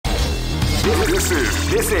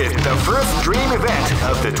This is the first dream event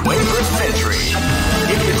of the 21st century.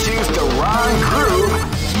 If you choose the wrong groove,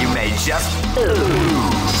 you may just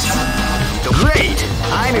lose. Great!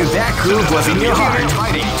 I knew that groove was in your heart.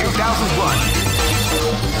 Fighting 2001.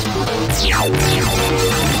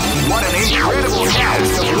 What an incredible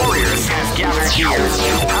cast of warriors has gathered here.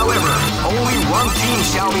 However, only one team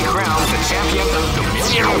shall be crowned the champion of the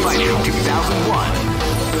Millionaire Fighting 2001.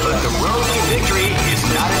 But the road to victory is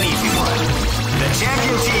not an easy one. The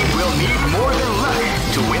champion team will need more than luck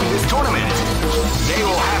to win this tournament. They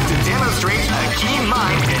will have to demonstrate a keen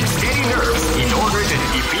mind and steady nerves in order to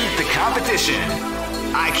defeat the competition.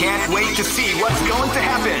 I can't wait to see what's going to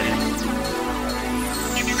happen.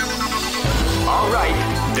 Alright,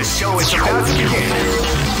 the show is about to begin.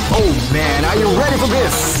 Oh man, are you ready for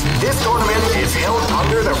this? This tournament is held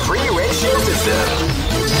under the free ratio system.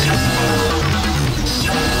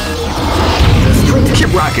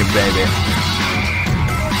 Keep rocking, baby.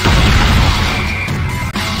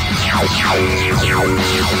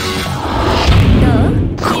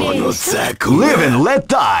 Live and let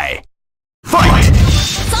die. Fight!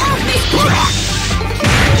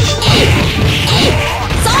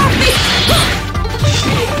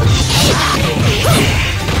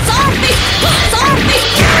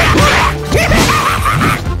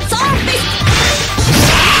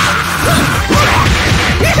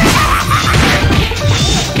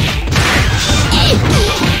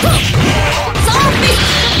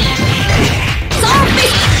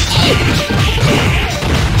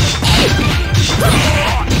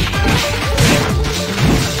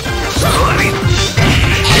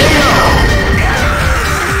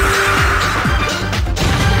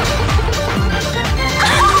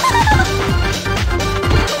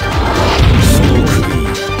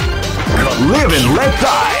 Live and let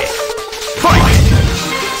die. Fight!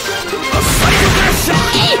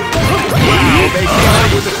 Wow, they came out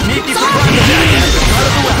with a sneaky surprise attack at the start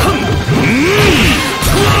of the round.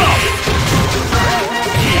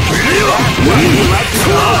 What would you like to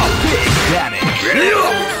call big damage?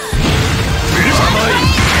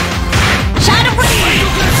 Shadow Blade!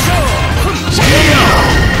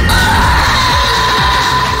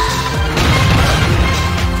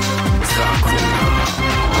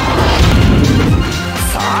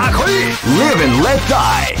 Live and let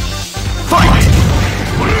die. Fight!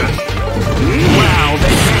 Wow,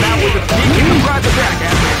 they came out with a sneaky surprise attack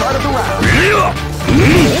at the start of the round.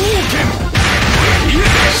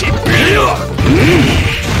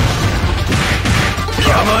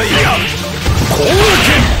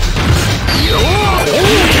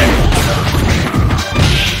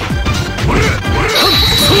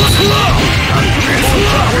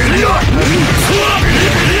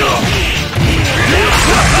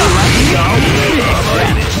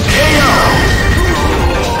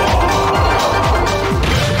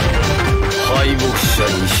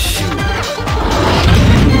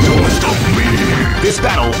 This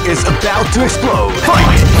battle is about to explode.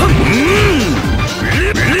 Fight!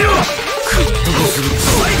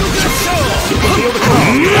 Feel the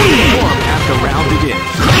calm as the round begins.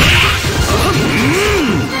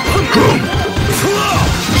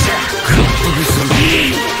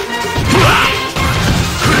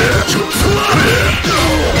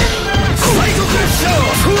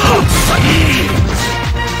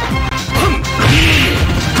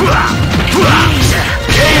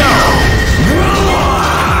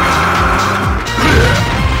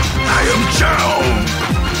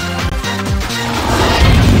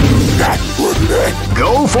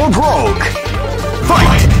 Go for broke!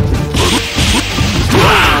 Fight!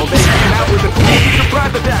 Wow, they came out with a sneaky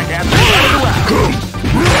surprise attack at the start of the round.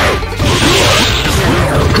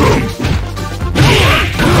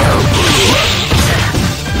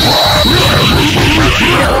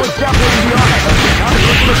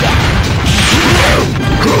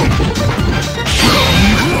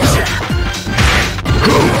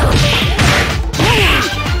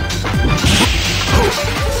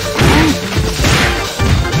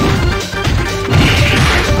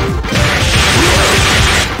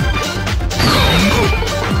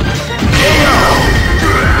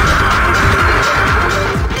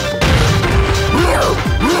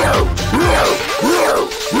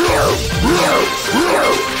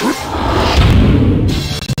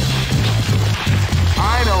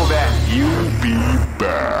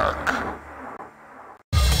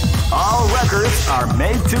 Are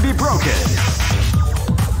made to be broken.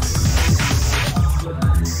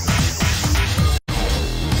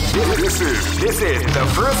 This is the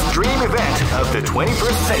first dream event of the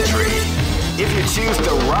 21st century. If you choose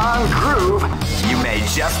the wrong groove, you may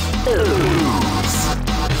just lose.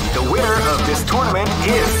 The winner of this tournament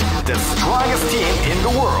is the strongest team in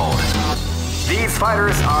the world. These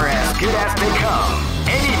fighters are as good as they come.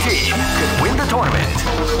 Any team could win the tournament.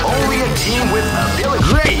 Only a team with ability.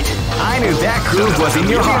 Great! I knew that groove was in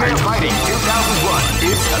your heart. Fighting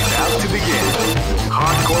 2001 is about to begin.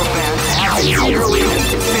 Hardcore fans have been eagerly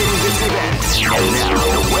anticipating this event. And now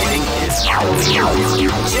the waiting is almost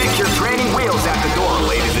over. Check your training wheels at the door,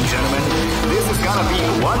 ladies and gentlemen. This is gonna be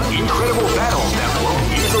one incredible battle that won't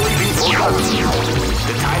easily be forgotten.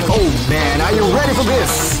 The title. Oh man, are you ready for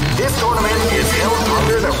this? This tournament is held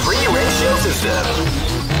under the free ratio system.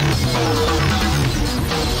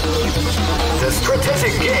 The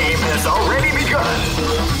strategic game has already begun.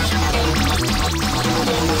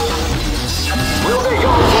 Will they go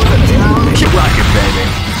for the down? Keep rocking, baby.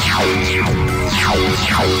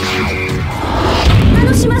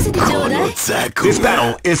 This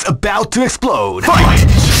battle is about to explode. Fight!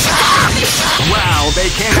 Wow, they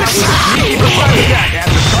came out with a sneaky surprise attack at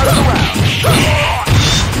the start of the round.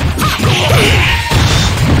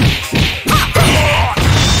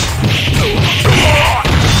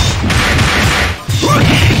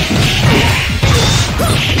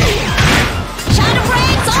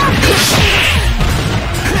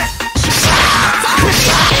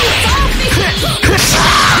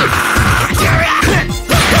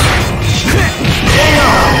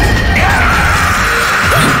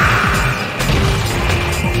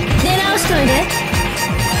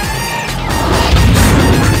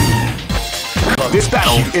 This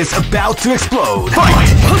battle is about to explode. Fight!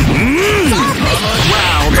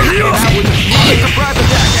 Wow, they came out with a sneaky surprise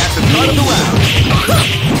attack at the start of the round.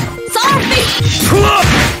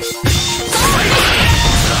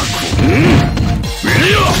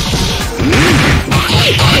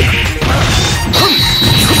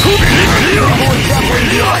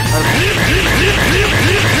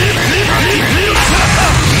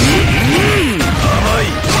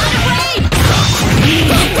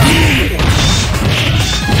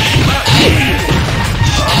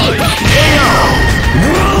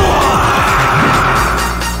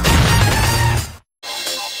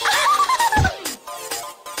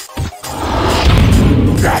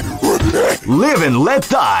 Live and let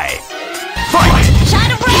die. Fight!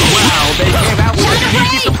 Wow, they came out with a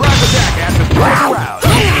sneaky surprise attack at the start of the round.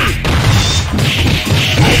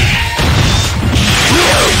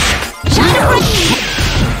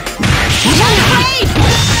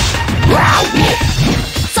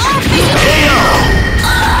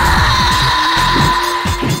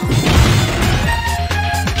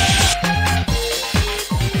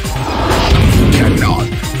 Cannot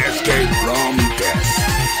escape from death.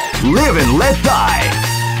 Live and let die.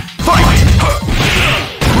 Fight!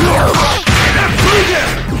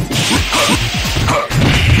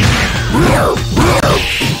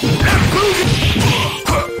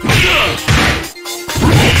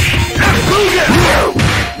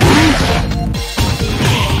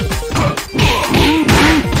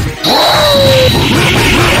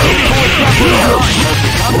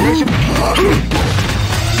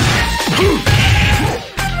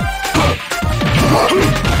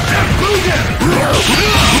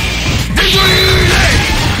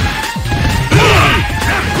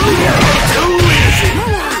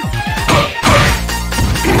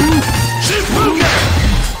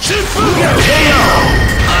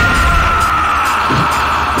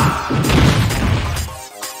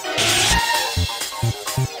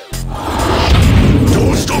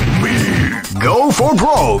 Don't stop me! Go for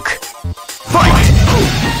broke! Fight!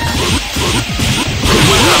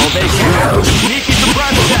 Well, they came out with a sneaky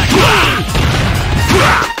surprise attack!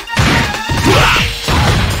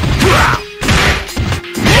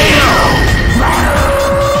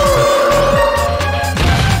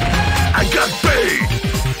 I got paid!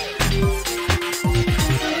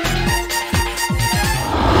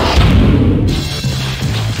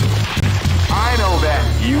 I know that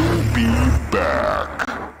you'll be back.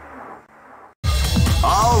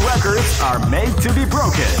 All records are made to be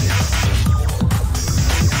broken.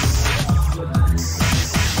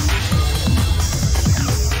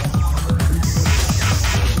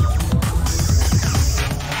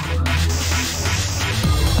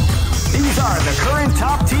 These are the current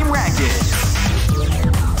top team rankings.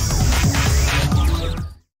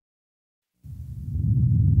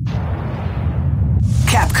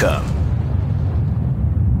 Capcom.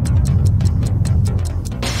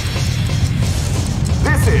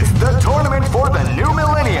 This is the tournament for the new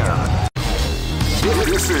millennium.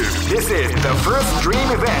 This is the first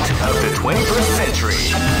dream event of the 21st century.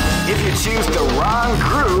 If you choose the wrong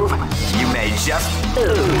groove, you may just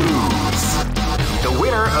lose. The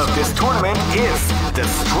winner of this tournament is the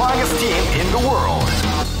strongest team in the world.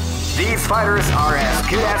 These fighters are as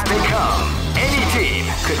good as they come. Any team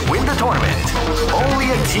could win the tournament. Only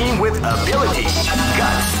a team with ability,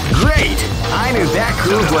 guts. Great! I knew that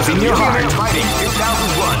groove was in your heart. Fighting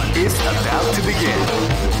 2001 is about to begin.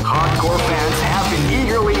 Hardcore fans have been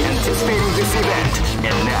eagerly anticipating this event,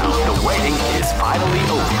 and now the waiting is finally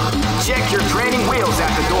over. Check your training wheels at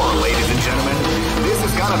the door, ladies and gentlemen. This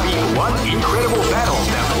is gonna be one incredible battle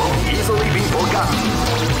that won't easily be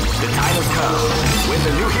forgotten. The time has come when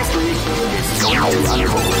the new history is going to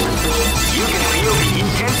unfold. You can feel the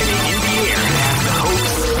intensity in the air as the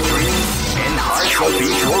hopes, dreams, and hearts of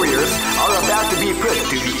these warriors are about to be put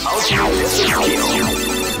to the ultimate test of skill.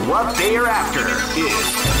 What they are after is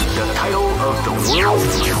the title of the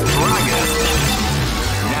world's strongest.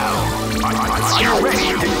 Now, are you ready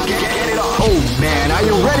to get it on? Oh man, are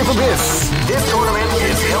you ready for this? This tournament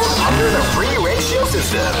is held under the free ratio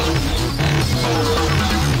system.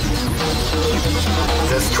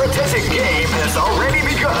 The strategic game has already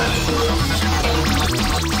begun.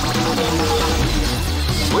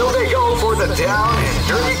 Will they go for the down and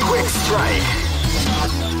dirty quick strike?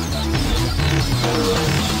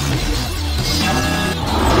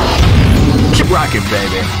 Keep rocking,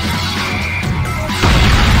 baby.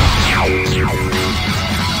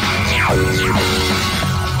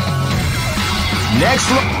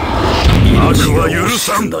 Next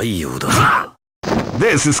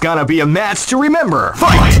This is gonna be a match to remember.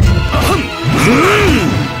 Fight!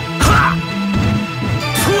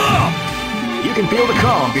 You can feel the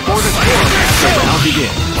calm before the storm as the round begins.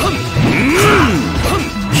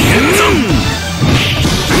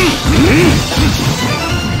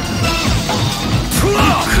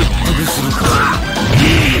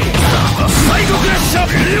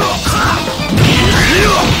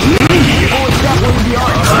 Before it's that one in the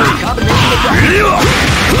arm, combination attack.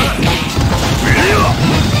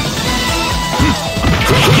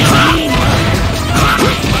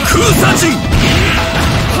 Kusachi!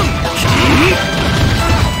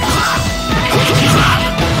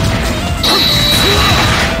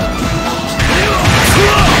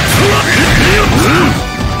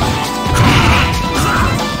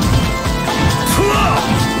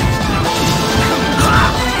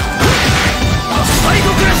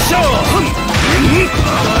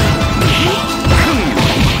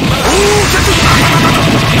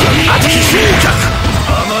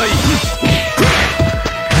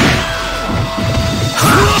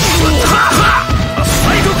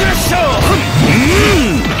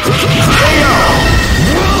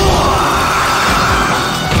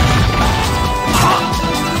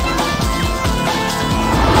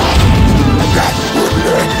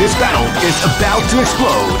 This battle is about to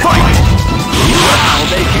explode. Fight! Wow,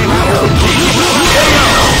 they came out with a deep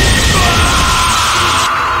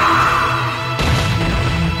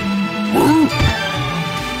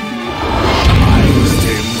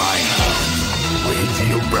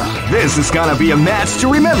This is gonna be a match to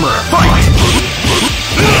remember. Fight!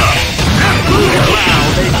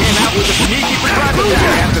 Wow, they came out with a sneaky surprise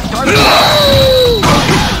attack at the start of the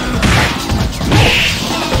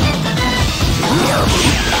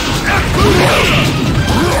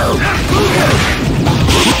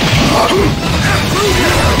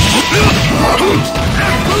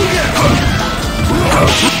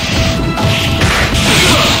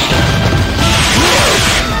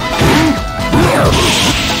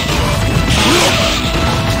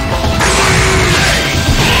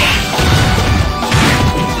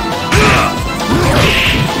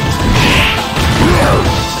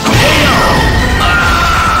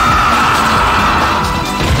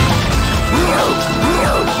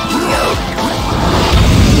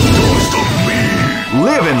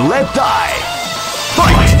Live and let die.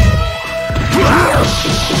 Fight!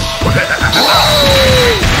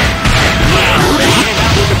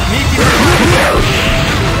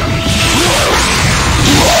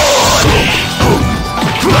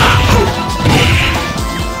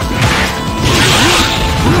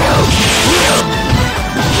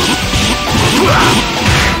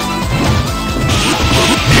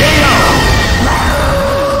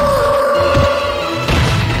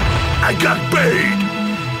 I got bait.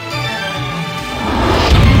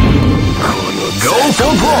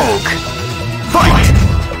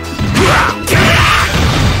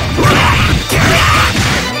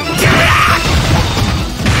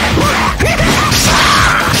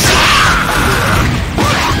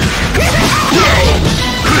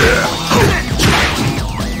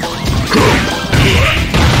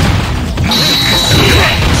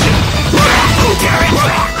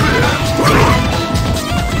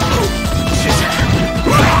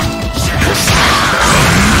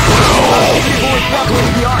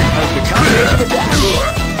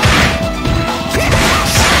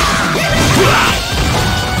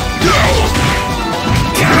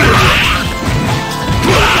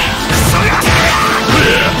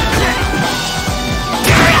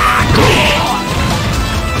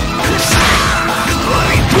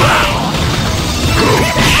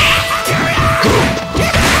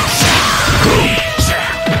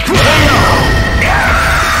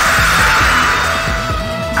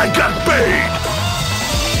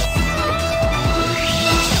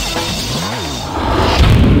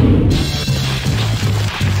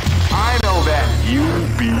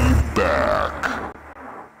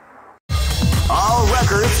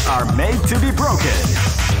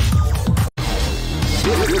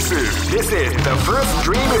 first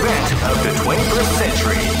dream event of the 21st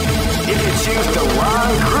century. If you choose the wrong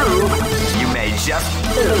groove, you may just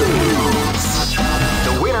lose.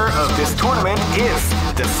 The winner of this tournament is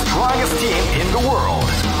the strongest team in the world.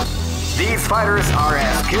 These fighters are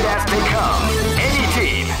as good as they come. Any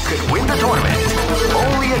team could win the tournament.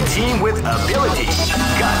 Only a team with ability,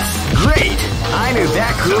 guts. Great! I knew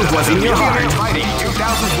that groove was in your heart. Fighting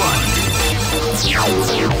 2001.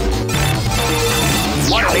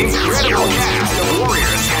 What an incredible cast of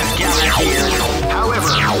warriors has gathered here.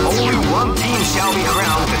 However, only one team shall be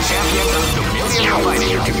crowned the champion of the Millionaire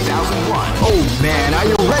Fighting 2001. Oh man, are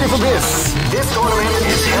you ready for this? This tournament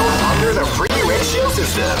is held under the free ratio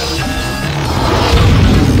system.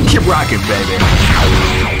 Keep rocking, baby.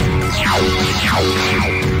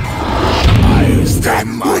 I'll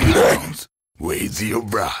stand my ground with your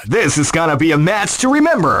bride. This is gonna be a match to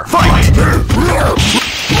remember. Fight!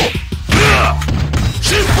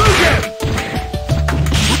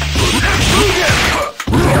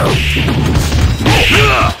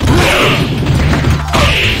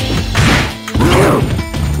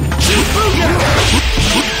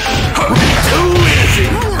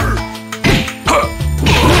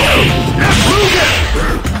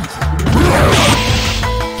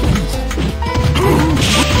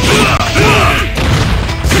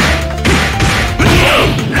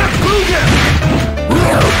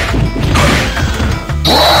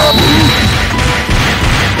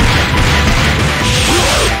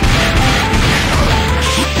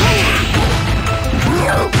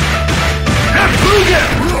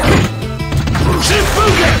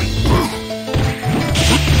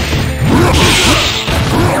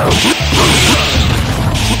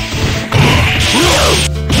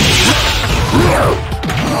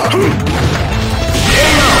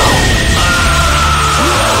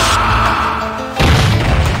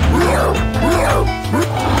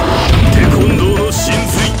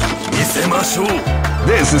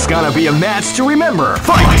 This is gonna be a match to remember.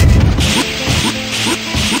 Fight!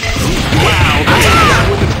 Wow, that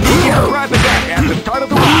with a big surprise attack at the start of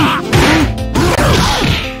the round.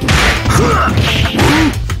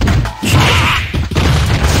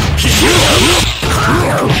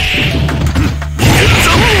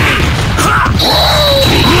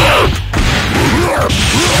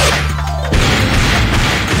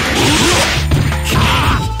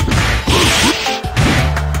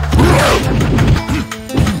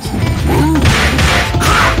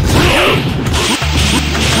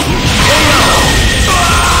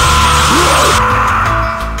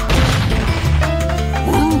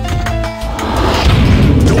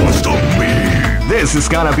 This is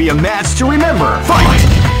gonna be a match to remember. Fight!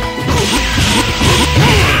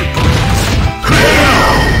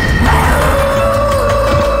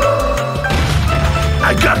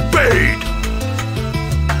 I got bait!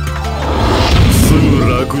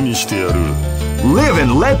 Live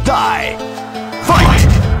and let die. Fight!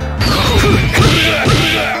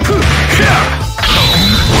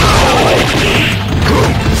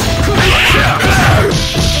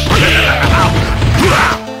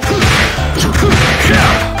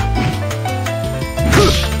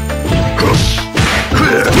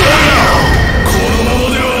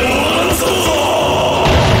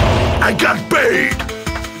 I got bait!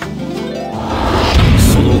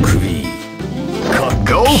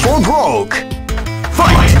 Go for broke.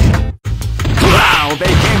 Fight! Wow, they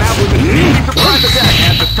came out with a sneaky surprise attack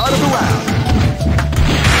at the start of the round.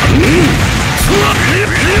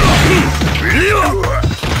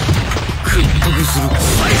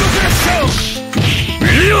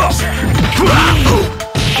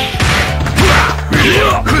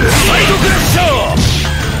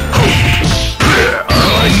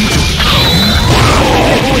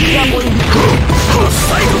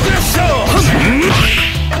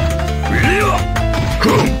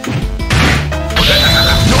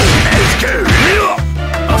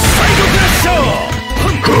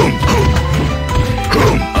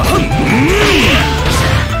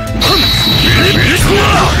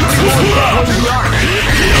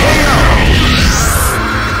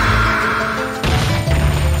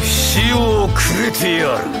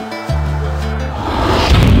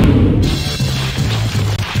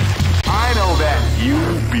 I know that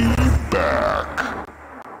you'll be back.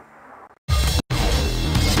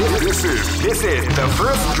 This is the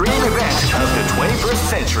first dream event of the 21st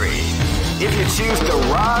century. If you choose the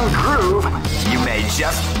wrong groove, you may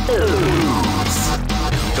just lose.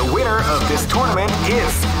 The winner of this tournament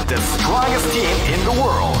is the strongest team in the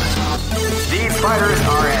world. These fighters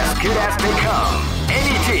are as good as they come.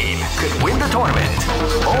 Any team could win the tournament.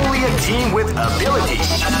 Only a team with ability,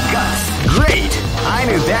 guts. Great! I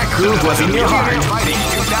knew that groove was in your heart. Fighting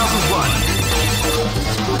 2001.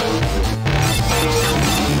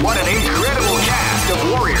 What an incredible cast of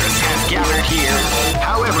warriors has gathered here.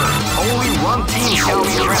 However, only one team shall be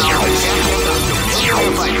crowned the champion of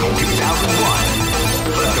Dominion Fighting 2001.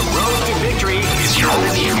 But the road to victory is not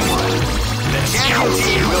an easy one. The champion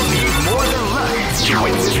team will need more than luck to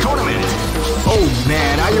win this tournament. Oh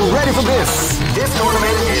man, are you ready for this? This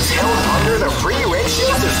tournament is held under the free ratio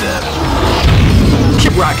system.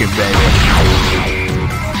 Keep rocking, baby.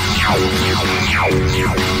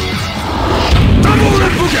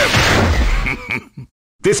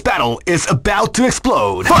 This battle is about to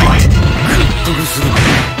explode. Fight!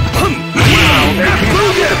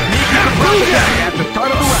 At the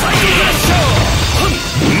start of the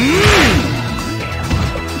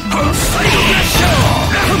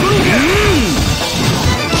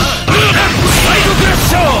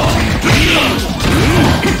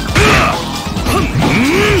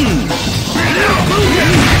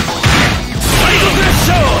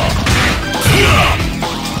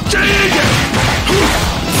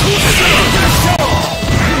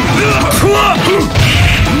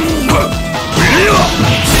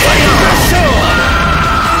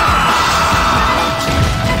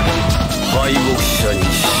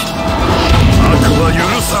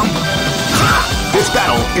This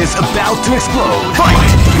battle is about to explode.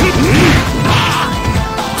 Fight!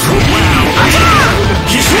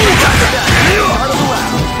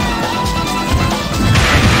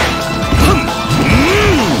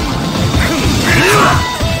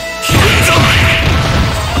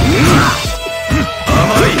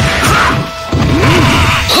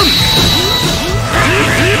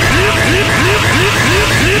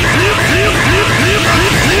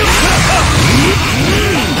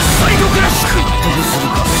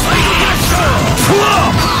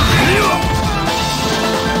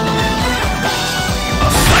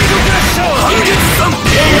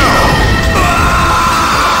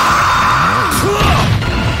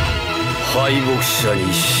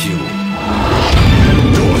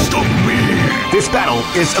 This battle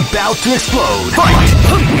is about to explode. Fight!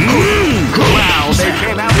 Wow, they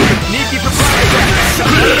came out with a sneaky surprise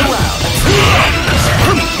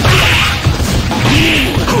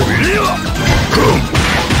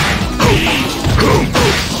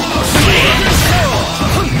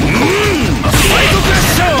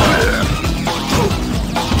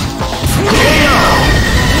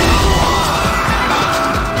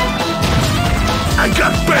I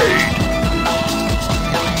got paid!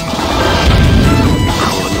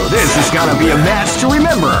 This is gonna be a match to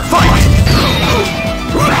remember. Fight!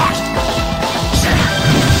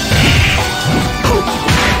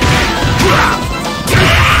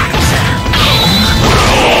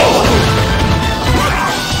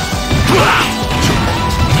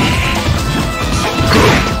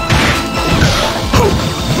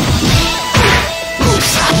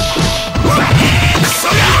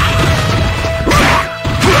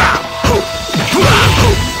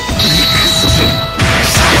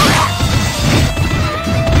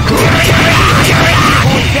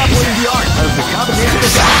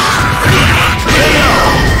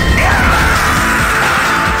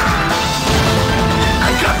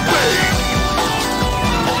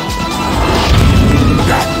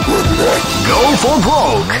 Go for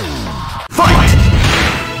broke! Fight!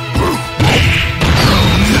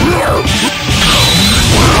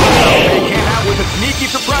 They came out with a sneaky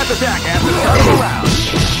surprise attack at the start of the round.